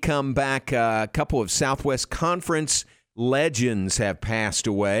when we come back. A couple of Southwest Conference legends have passed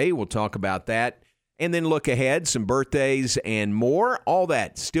away. We'll talk about that. And then look ahead, some birthdays and more. All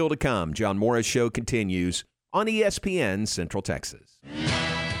that still to come. John Morris Show continues on ESPN Central Texas.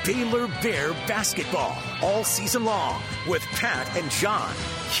 Baylor Bear basketball all season long with Pat and John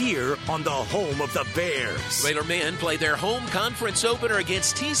here on the home of the Bears. Baylor men play their home conference opener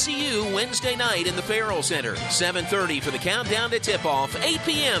against TCU Wednesday night in the Farrell Center. 7:30 for the countdown to tip-off. 8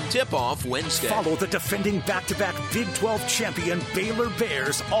 p.m. tip-off Wednesday. Follow the defending back-to-back Big 12 champion Baylor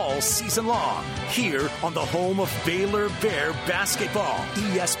Bears all season long here on the home of Baylor Bear basketball,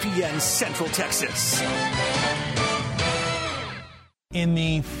 ESPN Central Texas. In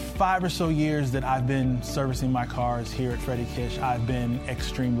the 5 or so years that I've been servicing my cars here at Freddie Kish, I've been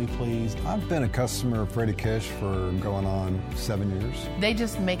extremely pleased. I've been a customer of Freddie Kish for going on 7 years. They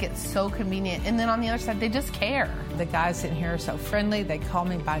just make it so convenient. And then on the other side, they just care. The guys sitting here are so friendly. They call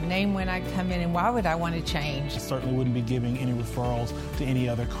me by name when I come in, and why would I want to change? I certainly wouldn't be giving any referrals to any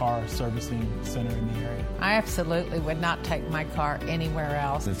other car servicing center in the area. I absolutely would not take my car anywhere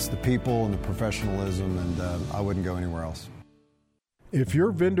else. It's the people and the professionalism, and I wouldn't go anywhere else. If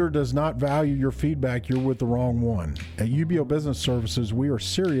your vendor does not value your feedback, you're with the wrong one. At UBO Business Services, we are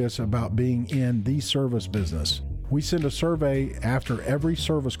serious about being in the service business. We send a survey after every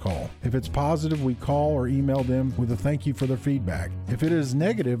service call. If it's positive, we call or email them with a thank you for their feedback. If it is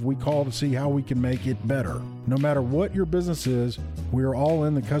negative, we call to see how we can make it better. No matter what your business is, we are all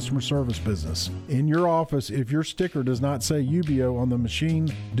in the customer service business. In your office, if your sticker does not say UBO on the machine,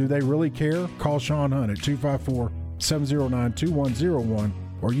 do they really care? Call Sean Hunt at 254-709-2101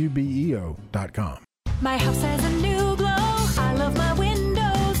 or ubeo.com. My house has a new glow. I love my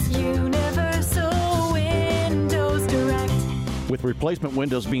windows. Universal Windows Direct. With With replacement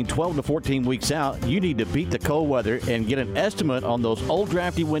windows being 12 to 14 weeks out, you need to beat the cold weather and get an estimate on those old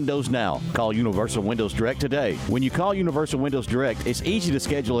drafty windows now. Call Universal Windows Direct today. When you call Universal Windows Direct, it's easy to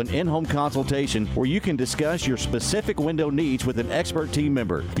schedule an in-home consultation where you can discuss your specific window needs with an expert team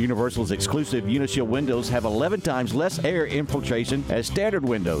member. Universal's exclusive Unishield windows have 11 times less air infiltration as standard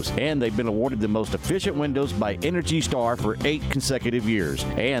windows, and they've been awarded the most efficient windows by Energy Star for 8 consecutive years.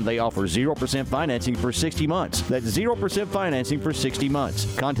 And they offer 0% financing for 60 months. That's 0% financing for 60 months.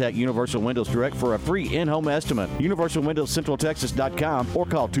 Contact Universal Windows Direct for a free in-home estimate. UniversalWindowsCentralTexas.com or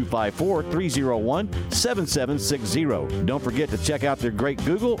call 254-301-7760. Don't forget to check out their great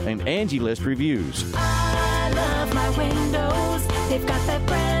Google and Angie List reviews. I love my windows. They've got that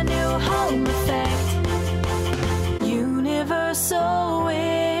brand new home effect. Universal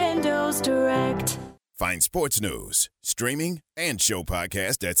Windows Direct. Find sports news, streaming, and show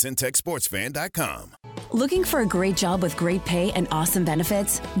podcast at syntechsportsfan.com. Looking for a great job with great pay and awesome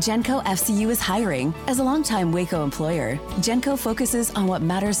benefits? Genco FCU is hiring. As a longtime Waco employer, Genco focuses on what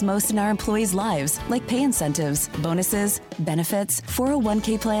matters most in our employees' lives, like pay incentives, bonuses, benefits,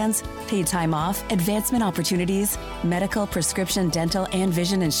 401k plans, paid time off, advancement opportunities, medical, prescription, dental, and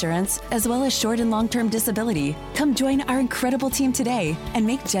vision insurance, as well as short and long-term disability. Come join our incredible team today and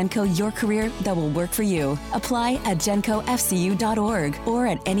make Genco your career that will work for you. Apply at GencoFCU.org or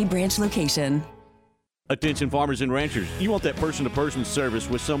at any branch location. Attention farmers and ranchers, you want that person-to-person service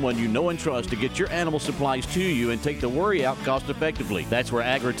with someone you know and trust to get your animal supplies to you and take the worry out cost-effectively. That's where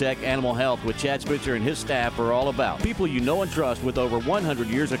Agritech Animal Health with Chad Spitzer and his staff are all about. People you know and trust with over 100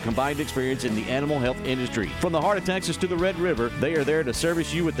 years of combined experience in the animal health industry. From the heart of Texas to the Red River, they are there to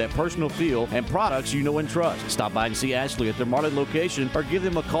service you with that personal feel and products you know and trust. Stop by and see Ashley at their Marlin location or give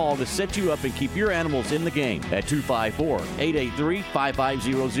them a call to set you up and keep your animals in the game at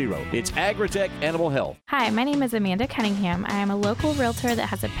 254-883-5500. It's Agritech Animal Health. Hi, my name is Amanda Cunningham. I am a local realtor that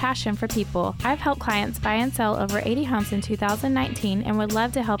has a passion for people. I've helped clients buy and sell over 80 homes in 2019 and would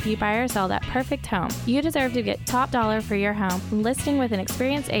love to help you buy or sell that perfect home. You deserve to get top dollar for your home. Listing with an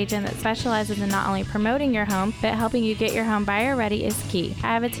experienced agent that specializes in not only promoting your home, but helping you get your home buyer ready is key.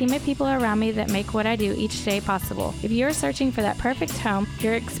 I have a team of people around me that make what I do each day possible. If you are searching for that perfect home,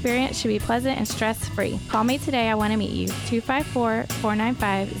 your experience should be pleasant and stress-free. Call me today. I want to meet you.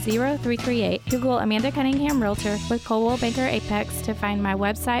 254-495-0338. Google Amanda Cunningham Realtor with Coldwell Banker Apex to find my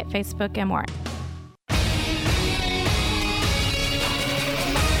website, Facebook, and more.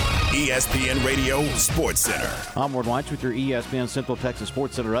 ESPN Radio Sports Center. I'm Ward Weitz with your ESPN Central Texas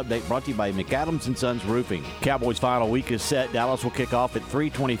Sports Center update brought to you by McAdams & Sons Roofing. Cowboys' final week is set. Dallas will kick off at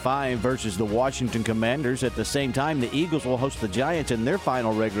 3:25 versus the Washington Commanders. At the same time, the Eagles will host the Giants in their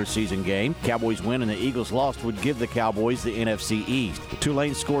final regular season game. Cowboys win and the Eagles lost would give the Cowboys the NFC East.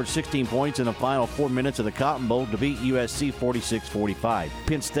 Tulane scored 16 points in the final 4 minutes of the Cotton Bowl to beat USC 46-45.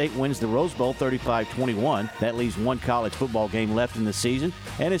 Penn State wins the Rose Bowl 35-21. That leaves one college football game left in the season,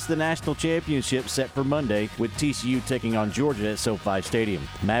 and it's the National Championship set for Monday with TCU taking on Georgia at SoFi Stadium.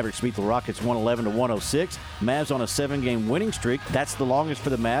 Mavericks beat the Rockets 111-106. Mavs on a 7-game winning streak. That's the longest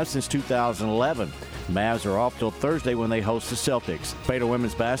for the Mavs since 2011. Mavs are off till Thursday when they host the Celtics. Baylor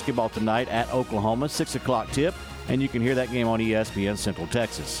women's basketball tonight at Oklahoma, 6 o'clock tip, and you can hear that game on ESPN Central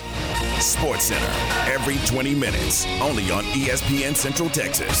Texas. Sports Center, every 20 minutes, only on ESPN Central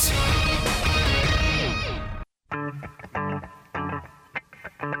Texas.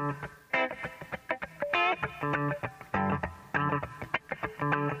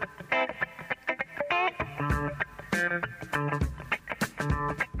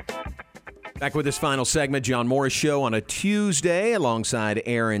 Back with this final segment, John Morris Show on a Tuesday alongside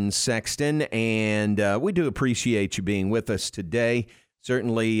Aaron Sexton. And we do appreciate you being with us today.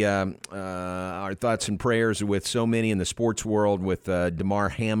 Certainly our thoughts and prayers are with so many in the sports world with Damar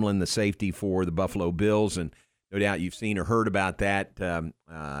Hamlin, the safety for the Buffalo Bills. And no doubt you've seen or heard about that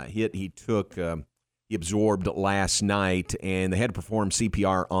hit he took. He absorbed last night, and they had to perform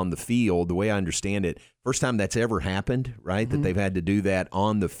CPR on the field. The way I understand it, first time that's ever happened, right, that they've had to do that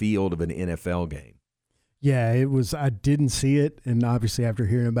on the field of an NFL game. Yeah, it was. I didn't see it, and obviously after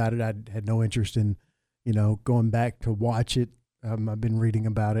hearing about it, I had no interest in, going back to watch it. I've been reading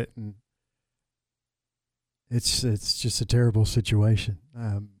about it, and it's just a terrible situation.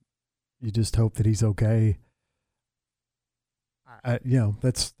 You just hope that he's okay.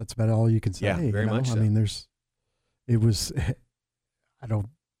 That's about all you can say. Yeah, very much so. I mean,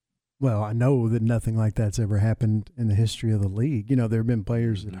 I know that nothing like that's ever happened in the history of the league. There have been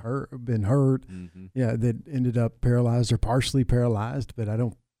players that have been hurt, that ended up paralyzed or partially paralyzed, but I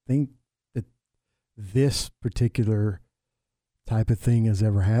don't think that this particular type of thing has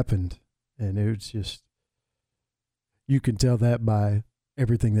ever happened. And it's just, you can tell that by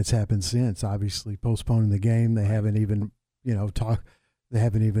everything that's happened since. Obviously, postponing the game, they haven't even They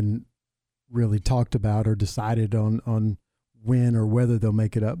haven't even really talked about or decided on when or whether they'll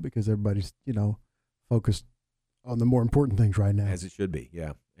make it up, because everybody's focused on the more important things right now. As it should be,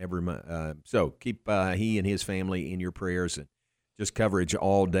 yeah. Every month. So keep he and his family in your prayers, and just coverage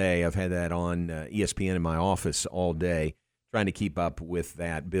all day. I've had that on ESPN in my office all day, trying to keep up with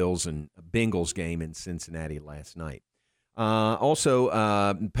that Bills and Bengals game in Cincinnati last night. Also,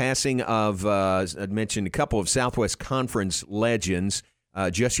 passing of, I mentioned a couple of Southwest Conference legends.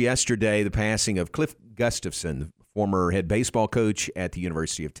 Just yesterday, the passing of Cliff Gustafson, the former head baseball coach at the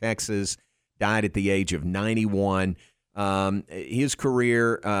University of Texas, died at the age of 91. His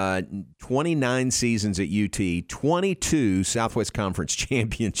career, 29 seasons at UT, 22 Southwest Conference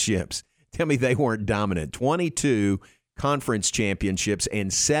championships. Tell me they weren't dominant. 22 conference championships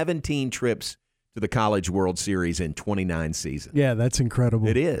and 17 trips to the College World Series in 29 seasons. Yeah, that's incredible.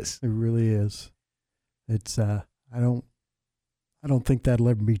 It is. It really is. It's I don't think that'll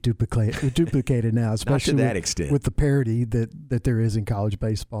ever be duplicated now, especially Not to that extent. with the parity that there is in college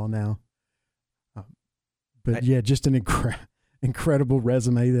baseball now. But just an incredible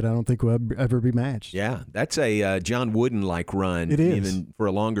resume that I don't think will ever be matched. Yeah, that's a John Wooden-like run. It is. Even for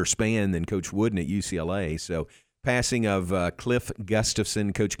a longer span than Coach Wooden at UCLA. So passing of Cliff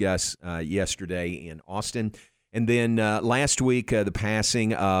Gustafson, Coach Gus, yesterday in Austin. And then last week, the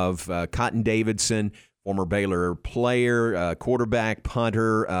passing of Cotton Davidson, former Baylor player, quarterback,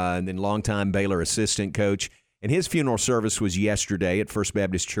 punter, and then longtime Baylor assistant coach. And his funeral service was yesterday at First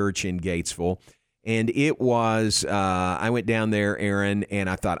Baptist Church in Gatesville. And it was, I went down there, Aaron, and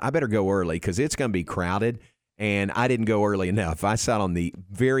I thought, I better go early because it's going to be crowded. And I didn't go early enough. I sat on the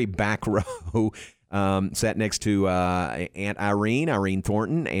very back row, sat next to Aunt Irene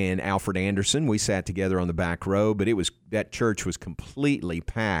Thornton, and Alfred Anderson. We sat together on the back row, but that church was completely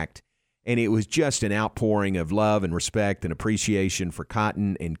packed. And it was just an outpouring of love and respect and appreciation for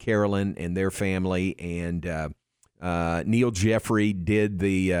Cotton and Carolyn and their family. And Neil Jeffrey did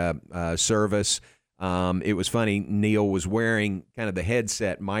the service. It was funny. Neil was wearing kind of the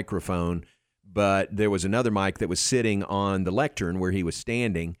headset microphone, but there was another mic that was sitting on the lectern where he was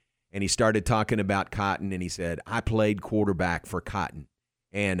standing, and he started talking about Cotton, and he said, I played quarterback for Cotton,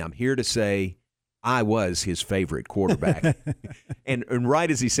 and I'm here to say I was his favorite quarterback. and right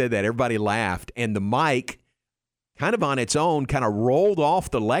as he said that, everybody laughed, and the mic, kind of on its own, kind of rolled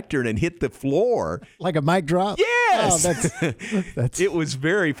off the lectern and hit the floor. Like a mic drop? Yes! Oh, that's It was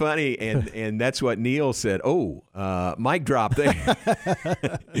very funny, and that's what Neil said. Oh, mic drop there.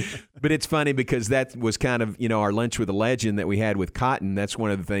 But it's funny because that was kind of, our lunch with a legend that we had with Cotton. That's one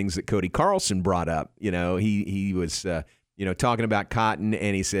of the things that Cody Carlson brought up. He was talking about Cotton,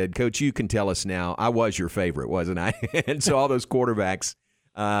 and he said, Coach, you can tell us now, I was your favorite, wasn't I? And so all those quarterbacks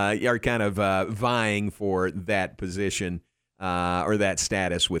are kind of vying for that position or that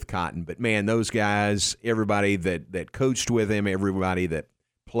status with Cotton. But, man, those guys, everybody that coached with him, everybody that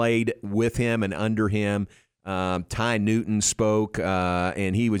played with him and under him, Ty Newton spoke,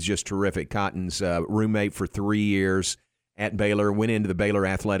 and he was just terrific. Cotton's roommate for 3 years at Baylor, went into the Baylor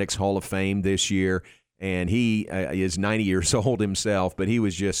Athletics Hall of Fame this year. And he is 90 years old himself, but he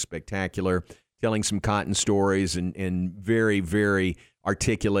was just spectacular, telling some Cotton stories and very, very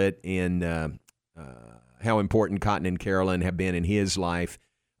articulate in how important Cotton and Carolyn have been in his life.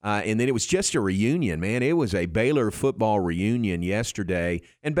 And then it was just a reunion, man. It was a Baylor football reunion yesterday,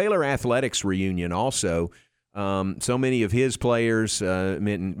 and Baylor athletics reunion also. So many of his players,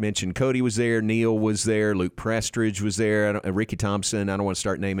 mentioned Cody was there, Neil was there, Luke Prestridge was there, Ricky Thompson. I don't want to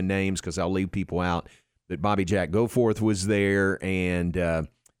start naming names because I'll leave people out. But Bobby Jack Goforth was there, and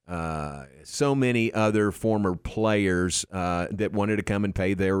so many other former players that wanted to come and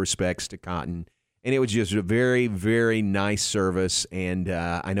pay their respects to Cotton. And it was just a very, very nice service. And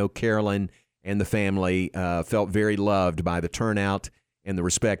I know Carolyn and the family felt very loved by the turnout and the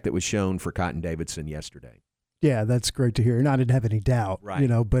respect that was shown for Cotton Davidson yesterday. Yeah, that's great to hear. And I didn't have any doubt, right,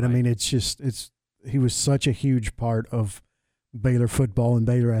 but right. I mean, he was such a huge part of Baylor football and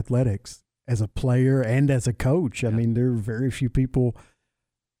Baylor athletics as a player and as a coach. I mean, there are very few people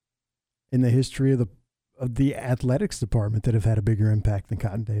in the history of the athletics department that have had a bigger impact than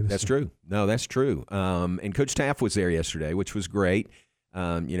Cotton Davidson. That's true. No, that's true. And Coach Taft was there yesterday, which was great.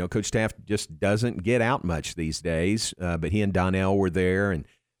 Coach Taft just doesn't get out much these days, but he and Donnell were there, and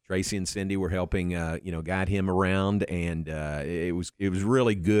Tracy and Cindy were helping, guide him around, and it was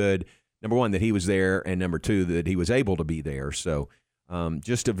really good. Number one, that he was there, and number two, that he was able to be there. So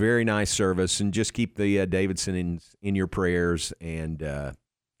just a very nice service, and just keep the Davidson in your prayers. And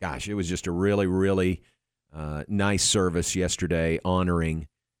gosh, it was just a really, really Nice service yesterday honoring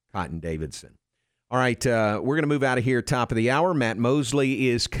Cotton Davidson. All right, we're going to move out of here top of the hour. Matt Mosley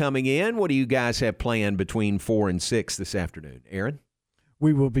is coming in. What do you guys have planned between 4 and 6 this afternoon? Aaron?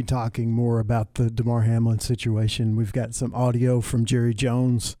 We will be talking more about the Damar Hamlin situation. We've got some audio from Jerry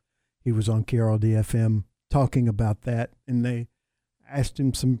Jones. He was on KRLD-FM talking about that, and they asked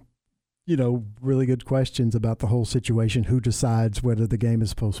him some, really good questions about the whole situation. Who decides whether the game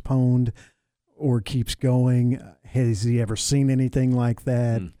is postponed or keeps going? Has he ever seen anything like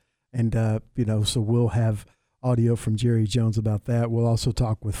that? And, so we'll have audio from Jerry Jones about that. We'll also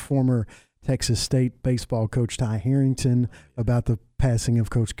talk with former Texas State baseball coach Ty Harrington about the passing of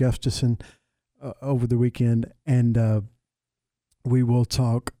Coach Gustafson over the weekend. And we will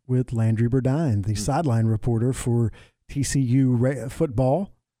talk with Landry Burdine, the sideline reporter for TCU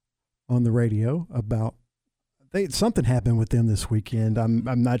football on the radio, about something happened with them this weekend.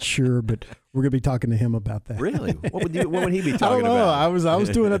 I'm not sure, but we're going to be talking to him about that. Really? What would he be talking I don't know. about? I was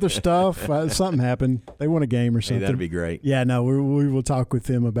doing other stuff. Something happened. They won a game or something. Hey, that'd be great. Yeah, no, we will talk with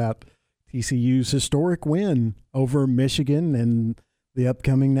him about TCU's historic win over Michigan and the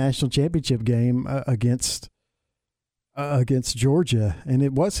upcoming national championship game against Georgia. And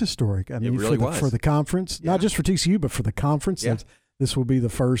it was historic. I mean, for the conference, not just for TCU, but for the conference. Yeah. This will be the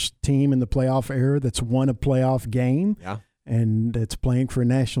first team in the playoff era that's won a playoff game. Yeah. And it's playing for a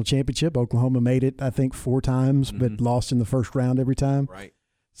national championship. Oklahoma made it, I think, 4 times, but lost in the first round every time. Right.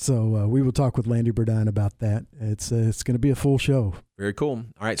 So we will talk with Landry Burdine about that. It's going to be a full show. Very cool.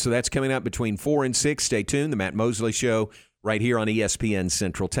 All right, so that's coming up between 4 and 6. Stay tuned. The Matt Mosley Show right here on ESPN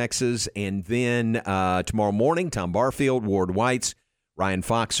Central Texas. And then tomorrow morning, Tom Barfield, Ward Whites, Ryan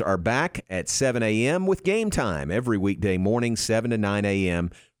Fox are back at 7 a.m. with Game Time every weekday morning, 7 to 9 a.m.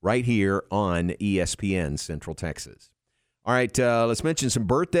 right here on ESPN Central Texas. All right, let's mention some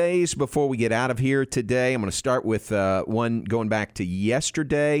birthdays before we get out of here today. I'm going to start with one going back to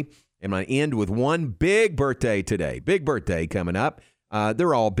yesterday. I'm going to end with one big birthday today. Big birthday coming up.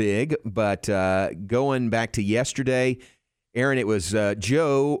 They're all big, but going back to yesterday, Aaron, it was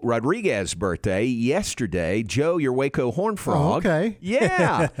Joe Rodriguez's birthday yesterday. Joe, your Waco Horned Frog. Oh, okay.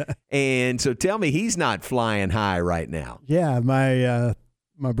 Yeah. And so tell me, he's not flying high right now. Yeah,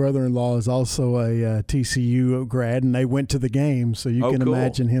 my brother-in-law is also a TCU grad, and they went to the game, so you can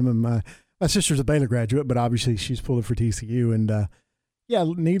imagine him. And my sister's a Baylor graduate, but obviously she's pulling for TCU. And,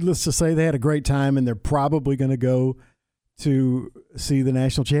 needless to say, they had a great time, and they're probably going to go to see the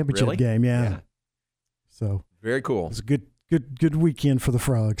national championship game. Yeah. So very cool. It's a good weekend for the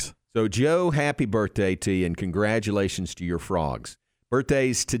Frogs. So, Joe, happy birthday to you, and congratulations to your Frogs.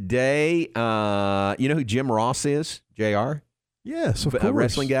 Birthdays today, you know who Jim Ross is, JR? Yes, of course. A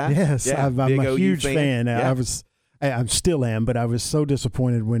wrestling guy? Yes, yeah, I'm a huge fan. Yeah. I still am, but I was so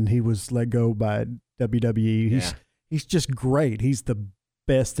disappointed when he was let go by WWE. He's just great. He's the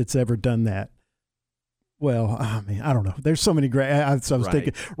best that's ever done that. Well, I mean, I don't know. There's so many great. I was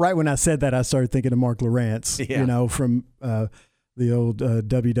thinking right when I said that, I started thinking of Mark Lawrence. Yeah. From the old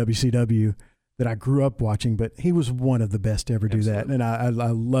WWCW that I grew up watching. But he was one of the best to ever do that, and I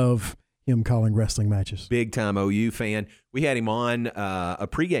love him calling wrestling matches. Big time OU fan. We had him on a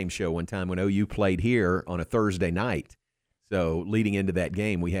pregame show one time when OU played here on a Thursday night. So leading into that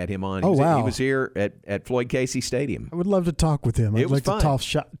game, we had him on. He was here at Floyd Casey Stadium. I would love to talk with him. I'd like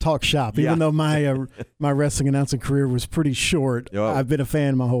to talk shop. Even though my wrestling announcing career was pretty short, I've been a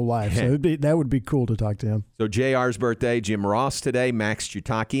fan my whole life. So that would be cool to talk to him. So JR's birthday, Jim Ross today, Max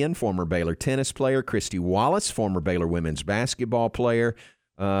Chutakian, former Baylor tennis player, Christy Wallace, former Baylor women's basketball player.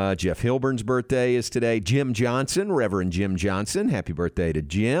 Jeff Hilburn's birthday is today. Jim Johnson, Reverend Jim Johnson. Happy birthday to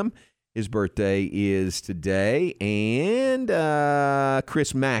Jim. His birthday is today, and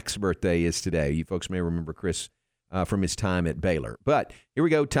Chris Mack's birthday is today. You folks may remember Chris from his time at Baylor. But here we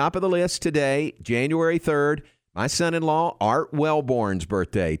go, top of the list today, January 3rd, my son-in-law, Art Wellborn's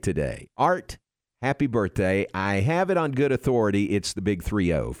birthday today. Art, happy birthday. I have it on good authority. It's the big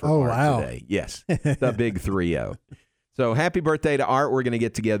 3-0 for Art today. Yes, the big 3-0. So happy birthday to Art. We're going to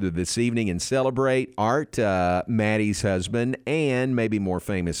get together this evening and celebrate Art, Maddie's husband, and maybe more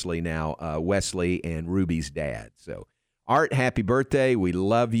famously now, Wesley and Ruby's dad. So Art, happy birthday. We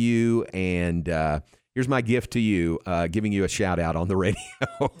love you. And here's my gift to you, giving you a shout out on the radio.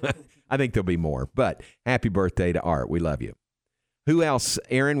 I think there'll be more, but happy birthday to Art. We love you. Who else,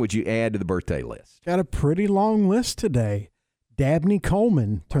 Aaron, would you add to the birthday list? Got a pretty long list today. Dabney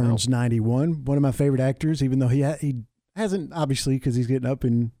Coleman turns 91, one of my favorite actors, even though he hasn't, obviously, because he's getting up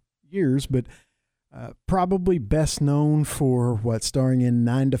in years, but probably best known for starring in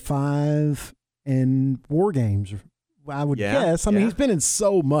 9 to 5 and War Games. I would guess. I mean, he's been in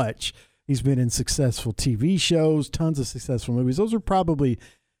so much. He's been in successful TV shows, tons of successful movies. Those are probably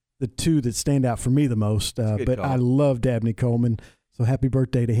the two that stand out for me the most. But call. I love Dabney Coleman. So happy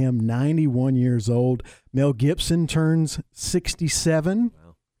birthday to him, 91 years old. Mel Gibson turns 67.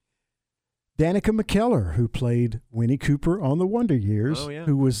 Wow. Danica McKellar, who played Winnie Cooper on The Wonder Years,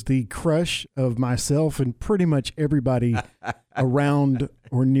 who was the crush of myself and pretty much everybody around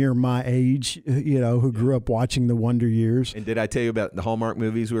or near my age, who grew up watching The Wonder Years. And did I tell you about the Hallmark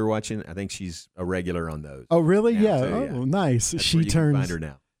movies we were watching? I think she's a regular on those. Oh, really? Now, Yeah. too, Oh, nice. That's She where you turns. can find her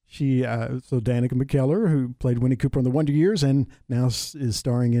now. She so Danica McKellar, who played Winnie Cooper on The Wonder Years and now is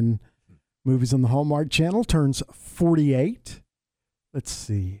starring in movies on the Hallmark Channel, turns 48. Let's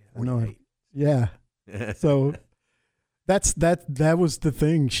see. 48. Yeah. So that was the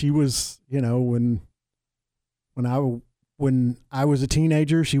thing. She was, when I was a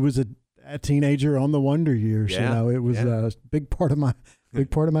teenager, she was a teenager on The Wonder Years. Yeah. It was a big part of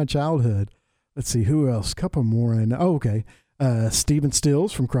my childhood. Let's see who else. Couple more I know. Oh, okay. Stephen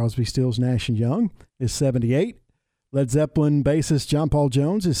Stills from Crosby, Stills, Nash & Young is 78. Led Zeppelin bassist John Paul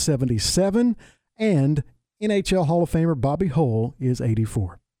Jones is 77. And NHL Hall of Famer Bobby Hull is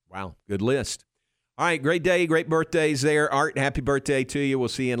 84. Wow, good list. All right, great day, great birthdays there. Art, happy birthday to you. We'll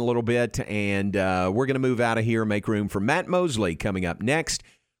see you in a little bit. And we're going to move out of here and make room for Matt Mosley coming up next.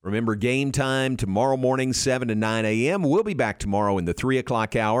 Remember, game time tomorrow morning, 7 to 9 a.m. We'll be back tomorrow in the 3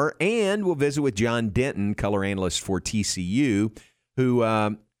 o'clock hour, and we'll visit with John Denton, color analyst for TCU, who I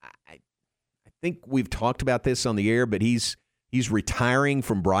think we've talked about this on the air, but he's retiring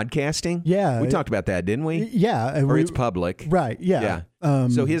from broadcasting. Yeah. We talked about that, didn't we? Yeah. Or it's public. Right, yeah.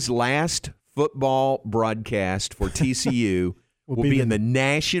 So his last football broadcast for TCU will be in the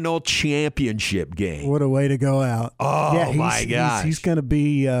national championship game. What a way to go out. Oh, yeah, my gosh. He's going to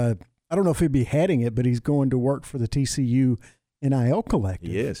be, I don't know if he'd be heading it, but he's going to work for the TCU NIL Collective.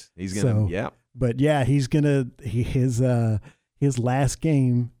 He is. He's going to, But, yeah, he's going to, his last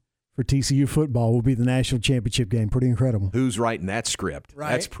game for TCU football will be the national championship game. Pretty incredible. Who's writing that script?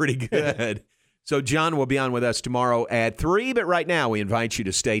 Right. That's pretty good. So John will be on with us tomorrow at 3, but right now we invite you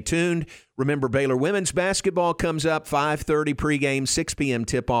to stay tuned. Remember, Baylor women's basketball comes up 5:30 pregame, 6 p.m.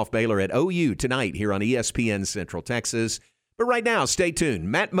 tip-off Baylor at OU tonight here on ESPN Central Texas. But right now, stay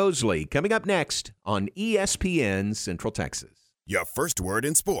tuned. Matt Mosley coming up next on ESPN Central Texas. Your first word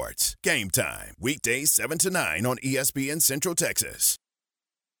in sports. Game time. Weekdays 7 to 9 on ESPN Central Texas.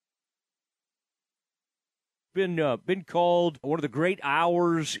 Been called one of the great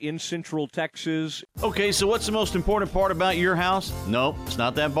hours in Central Texas. Okay, so what's the most important part about your house? Nope, it's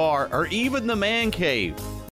not that bar or even the man cave.